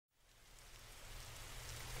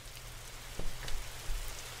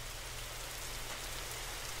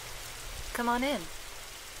come on in.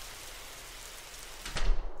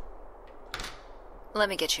 Let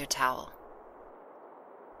me get you a towel.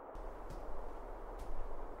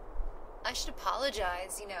 I should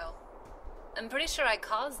apologize, you know. I'm pretty sure I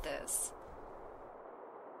caused this.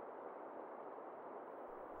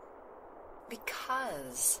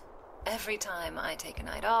 Because every time I take a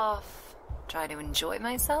night off, try to enjoy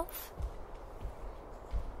myself,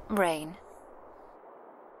 rain.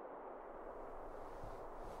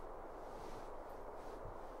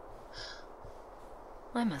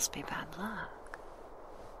 I must be bad luck.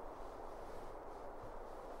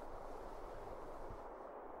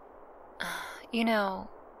 You know,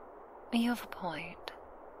 you have a point.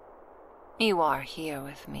 You are here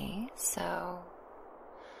with me, so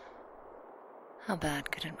how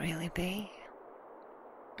bad could it really be?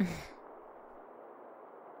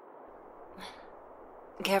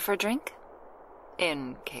 Care for a drink?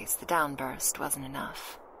 In case the downburst wasn't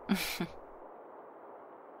enough.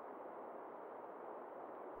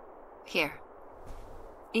 Here.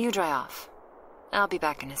 You dry off. I'll be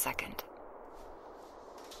back in a second.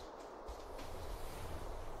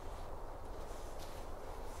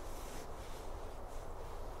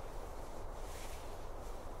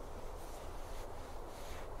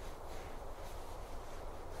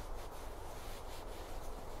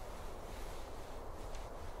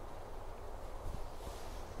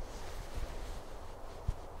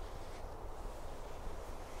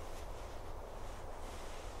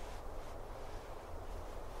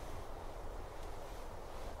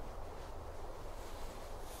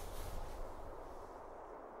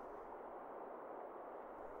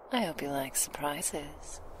 I hope you like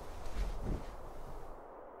surprises.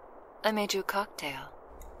 I made you a cocktail.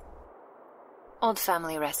 Old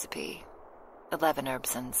family recipe. 11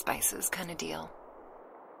 herbs and spices kind of deal.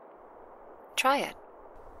 Try it.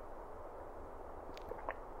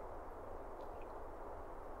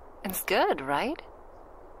 It's good, right?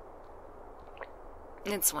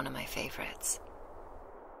 It's one of my favorites.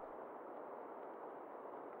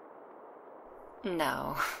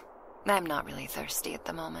 No. I'm not really thirsty at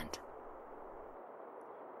the moment.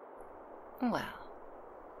 Well,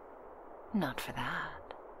 not for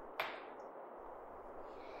that.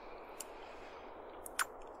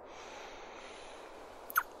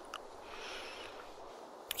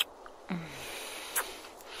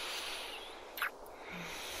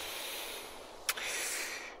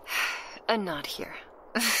 And not here.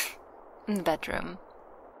 In the bedroom.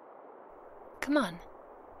 Come on.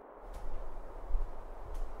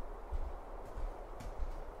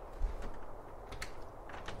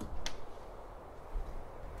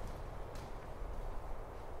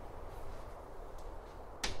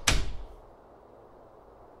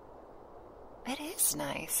 It is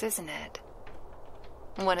nice, isn't it?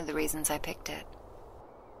 One of the reasons I picked it.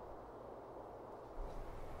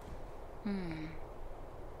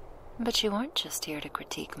 But you aren't just here to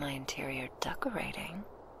critique my interior decorating,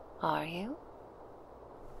 are you?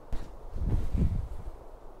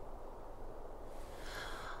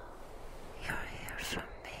 You're here for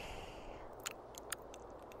me.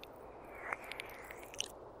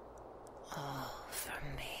 All for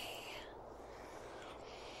me.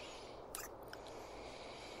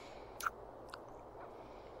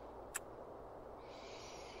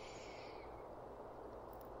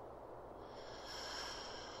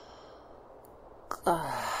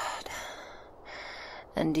 God,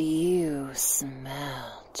 and you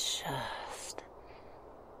smell just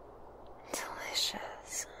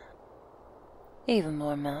delicious. Even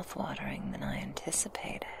more mouth-watering than I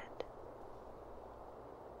anticipated.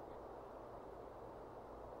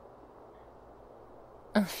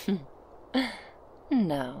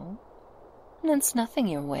 No, it's nothing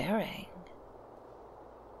you're wearing.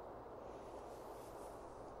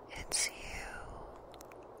 It's you.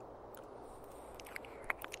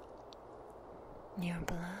 Your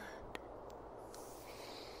blood.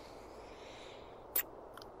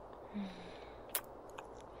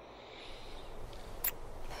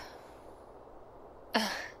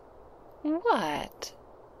 What?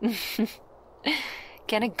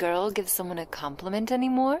 Can a girl give someone a compliment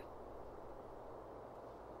anymore?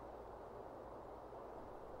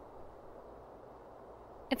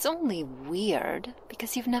 It's only weird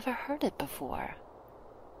because you've never heard it before.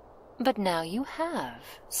 But now you have,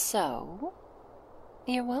 so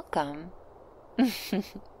you're welcome.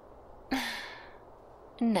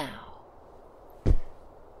 Now,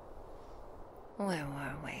 where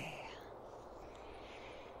were we?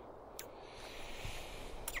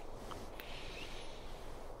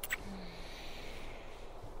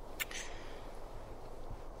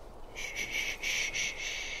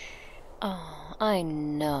 Oh, I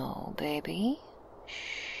know, baby.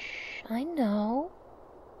 Shh, I know.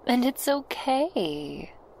 And it's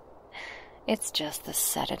okay. It's just the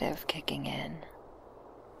sedative kicking in.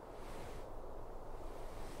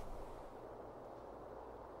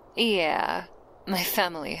 Yeah, my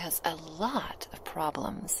family has a lot of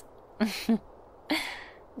problems.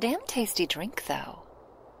 Damn tasty drink, though.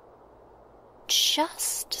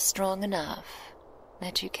 Just strong enough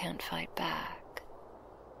that you can't fight back.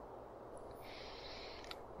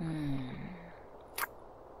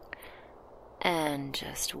 And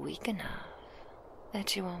just weak enough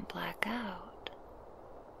that you won't black out.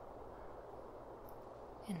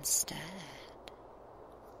 Instead,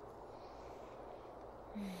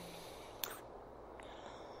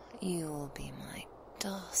 you will be my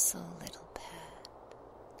docile little pet.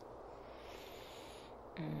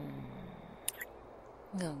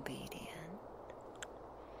 Obedient.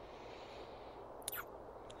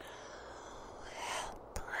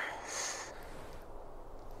 Helpless.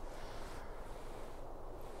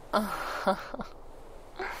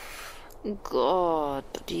 God,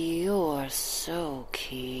 but you're so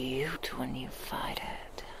cute when you fight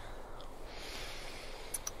it.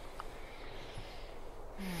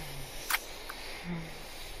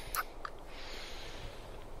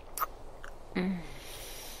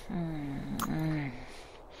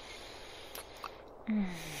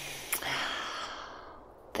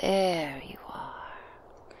 There you are.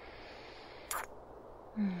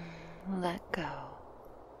 Let go.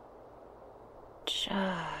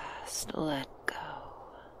 Just let go.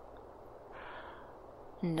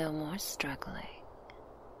 No more struggling.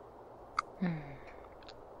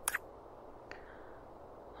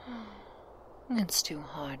 It's too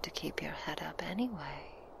hard to keep your head up anyway.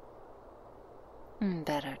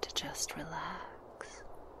 Better to just relax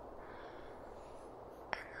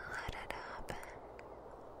and let it happen.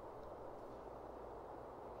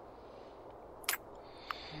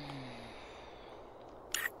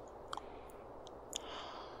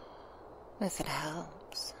 If it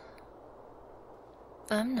helps,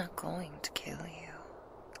 I'm not going to kill you.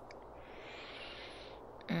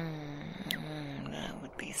 That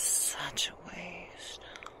would be such a waste.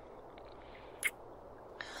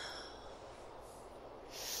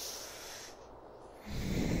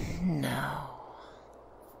 No.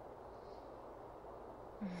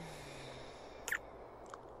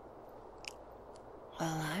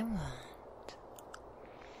 All I want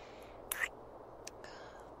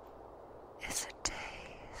is a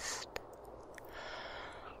taste.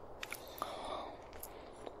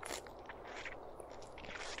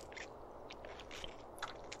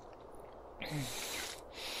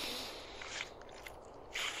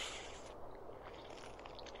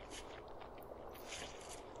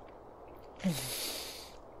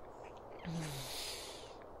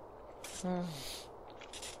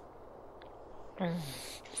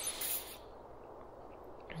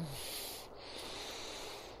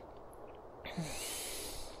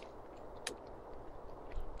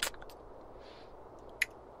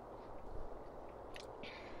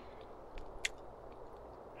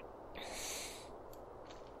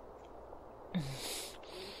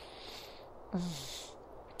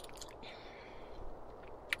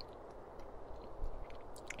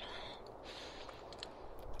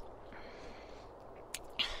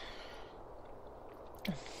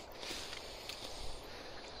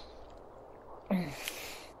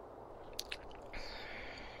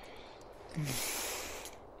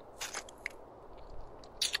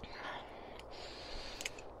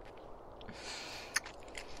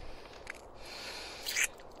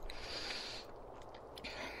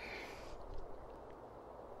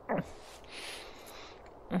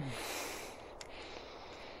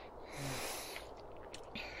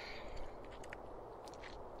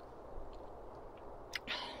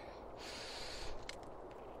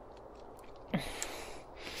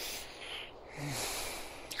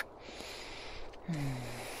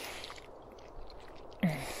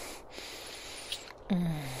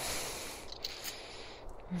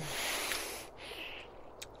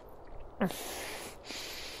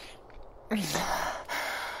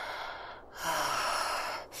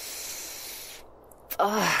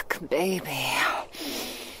 Fuck, baby.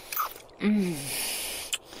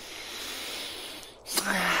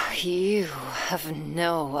 You have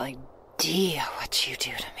no idea what you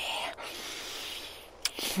do to me.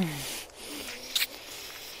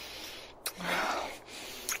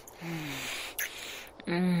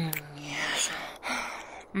 Yes.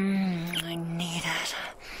 I need it.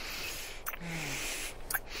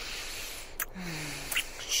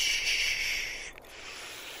 Shh.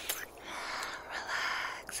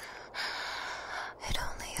 Relax. It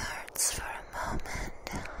only hurts for a moment.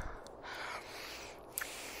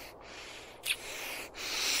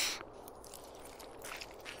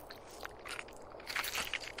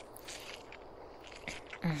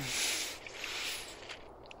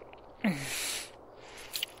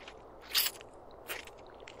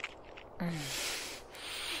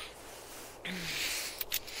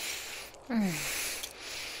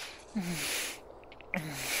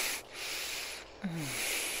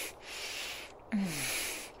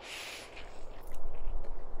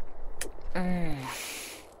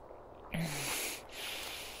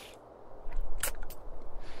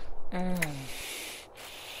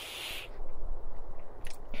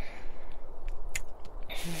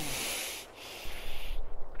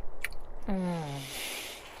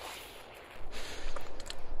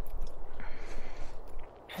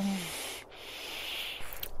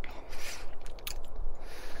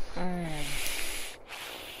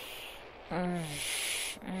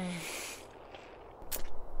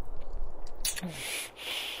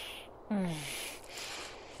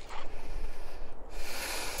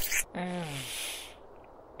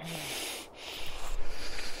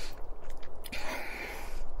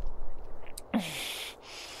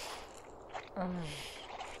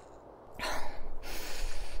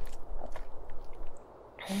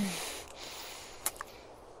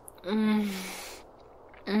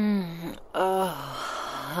 Oh,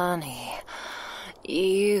 honey,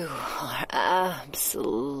 you are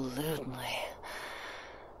absolutely...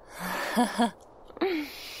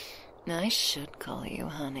 I should call you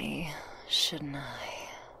honey, shouldn't I?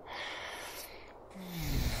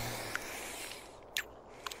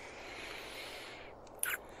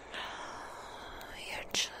 You're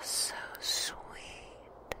just so sweet.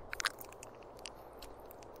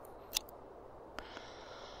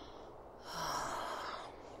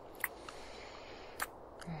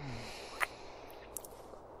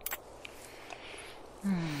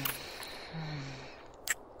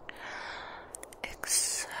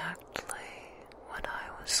 Exactly what I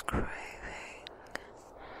was craving.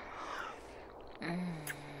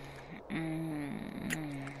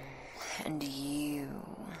 And you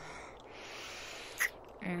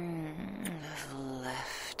have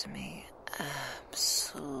left me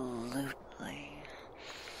absolutely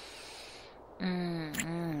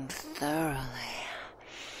thoroughly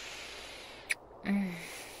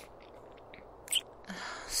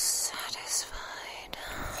satisfied.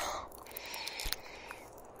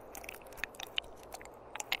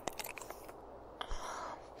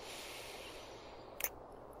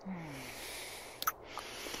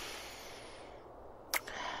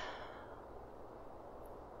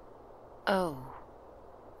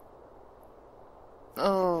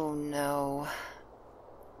 Oh no.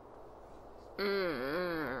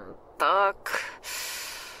 Fuck.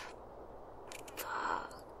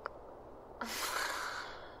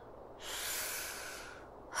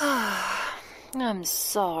 I'm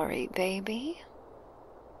sorry, baby.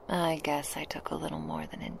 I guess I took a little more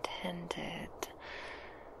than intended.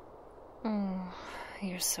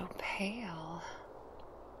 You're so pale.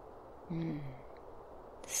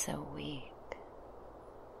 So weak.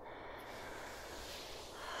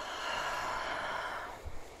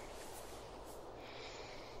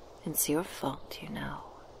 It's your fault, you know.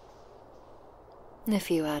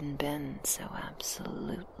 If you hadn't been so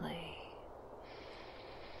absolutely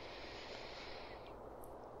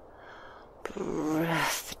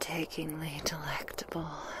breathtakingly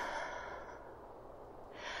delectable,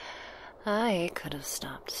 I could have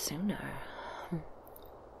stopped sooner. You're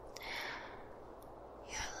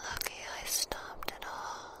lucky I stopped at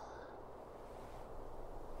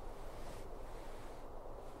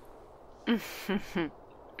all.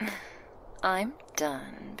 I'm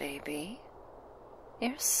done, baby.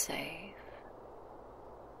 You're safe.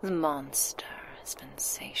 The monster has been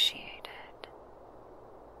satiated.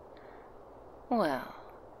 Well,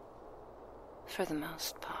 for the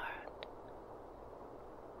most part.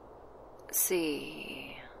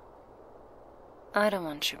 See, I don't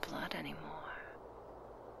want your blood anymore.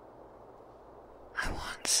 I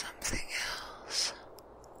want something else.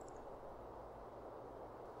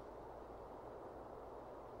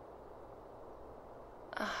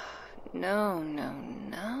 No.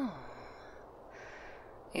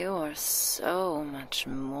 You're so much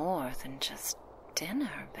more than just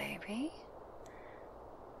dinner, baby.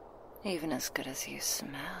 Even as good as you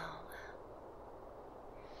smell.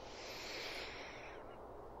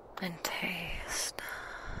 And taste.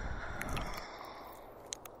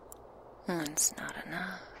 It's not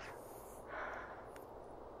enough.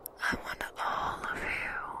 I want all of you.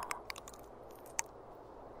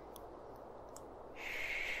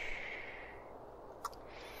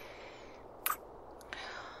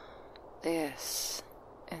 This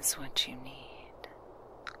is what you need.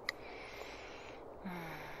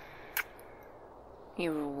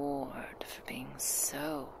 Your reward for being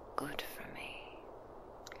so good for me.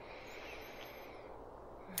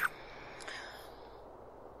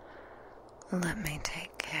 Let me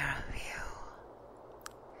take